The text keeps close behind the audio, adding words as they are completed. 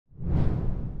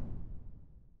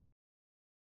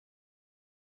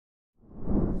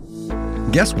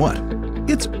Guess what?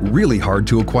 It's really hard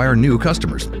to acquire new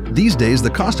customers. These days, the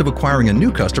cost of acquiring a new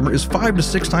customer is 5 to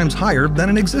 6 times higher than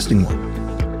an existing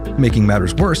one. Making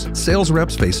matters worse, sales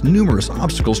reps face numerous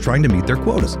obstacles trying to meet their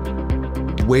quotas.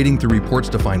 Wading through reports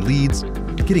to find leads,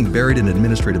 getting buried in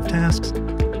administrative tasks,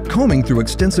 combing through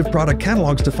extensive product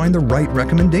catalogs to find the right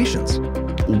recommendations.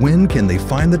 When can they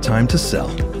find the time to sell?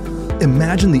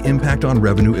 Imagine the impact on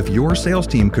revenue if your sales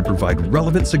team could provide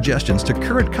relevant suggestions to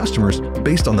current customers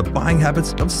based on the buying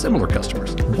habits of similar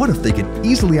customers. What if they could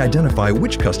easily identify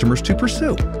which customers to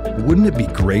pursue? Wouldn't it be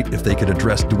great if they could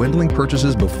address dwindling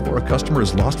purchases before a customer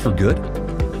is lost for good?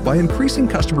 By increasing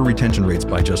customer retention rates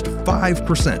by just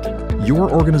 5%, your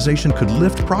organization could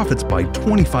lift profits by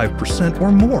 25%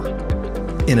 or more.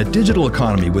 In a digital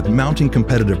economy with mounting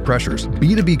competitive pressures,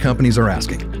 B2B companies are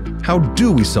asking, how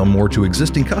do we sell more to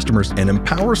existing customers and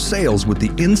empower sales with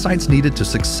the insights needed to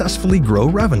successfully grow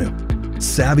revenue?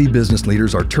 Savvy business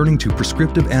leaders are turning to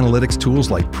prescriptive analytics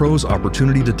tools like Pro's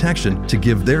Opportunity Detection to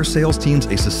give their sales teams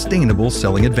a sustainable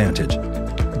selling advantage.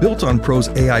 Built on Pro's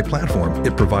AI platform,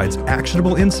 it provides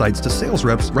actionable insights to sales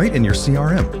reps right in your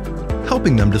CRM,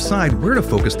 helping them decide where to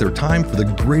focus their time for the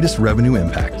greatest revenue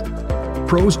impact.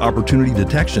 Pro's Opportunity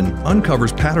Detection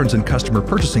uncovers patterns in customer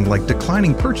purchasing like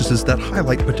declining purchases that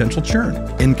highlight potential churn,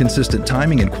 inconsistent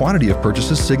timing and quantity of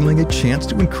purchases signaling a chance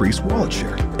to increase wallet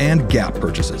share, and gap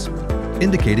purchases,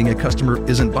 indicating a customer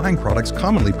isn't buying products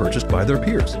commonly purchased by their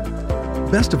peers.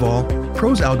 Best of all,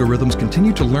 Pro's algorithms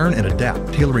continue to learn and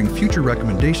adapt, tailoring future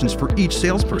recommendations for each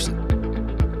salesperson.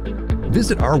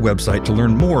 Visit our website to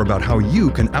learn more about how you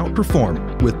can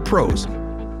outperform with Pros.